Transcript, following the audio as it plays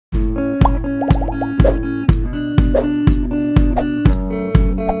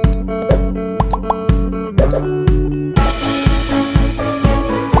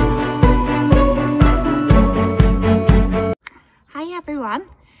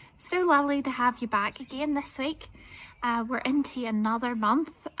So lovely to have you back again this week. We're into another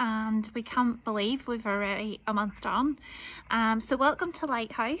month and we can't believe we've already a month done. So welcome to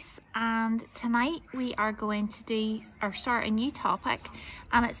Lighthouse, and tonight we are going to start a new topic,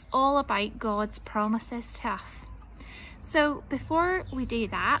 and it's all about God's promises to us. So before we do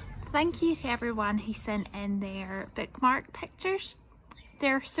that, thank you to everyone who sent in their bookmark pictures.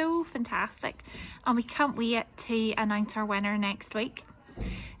 They're so fantastic and we can't wait to announce our winner next week.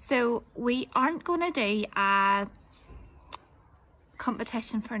 So we aren't going to do a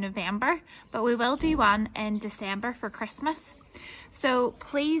competition for November, but we will do one in December for Christmas. So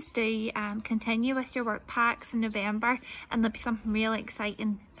please do continue with your work packs in November, and there'll be something really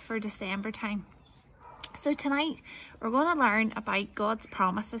exciting for December time. So tonight we're going to learn about God's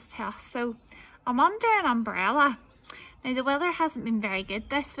promises to us. So I'm under an umbrella. Now the weather hasn't been very good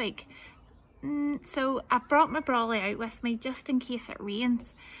this week. So I've brought my brolly out with me just in case it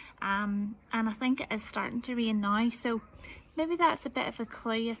rains, and I think it is starting to rain now, so maybe that's a bit of a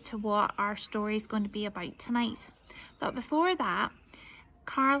clue as to what our story is going to be about tonight. But before that,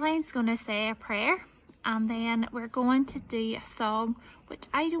 Caroline's going to say a prayer, and then we're going to do a song which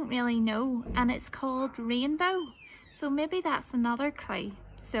I don't really know, and it's called Rainbow, so maybe that's another clue.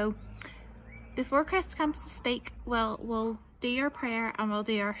 So before Chris comes to speak, we'll do your prayer and we'll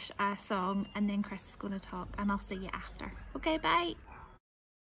do our song, and then Chris is going to talk, and I'll see you after. Okay, bye.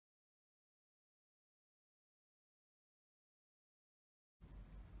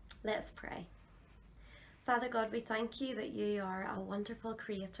 Let's pray. Father God, we thank you that you are a wonderful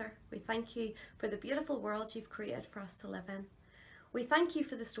creator. We thank you for the beautiful world you've created for us to live in. We thank you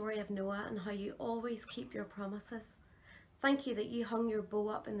for the story of Noah and how you always keep your promises. Thank you that you hung your bow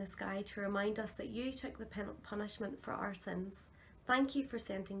up in the sky to remind us that you took the punishment for our sins. Thank you for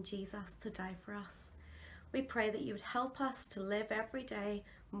sending Jesus to die for us. We pray that you would help us to live every day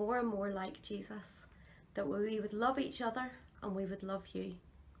more and more like Jesus, that we would love each other and we would love you.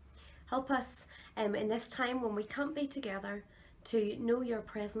 Help us in this time when we can't be together to know your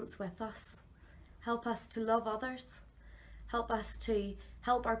presence with us. Help us to love others. Help us to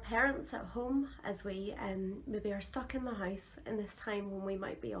help our parents at home as we maybe are stuck in the house in this time when we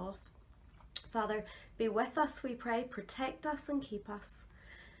might be off. Father, be with us, we pray. Protect us and keep us.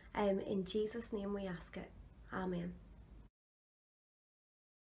 In Jesus' name we ask it. Amen.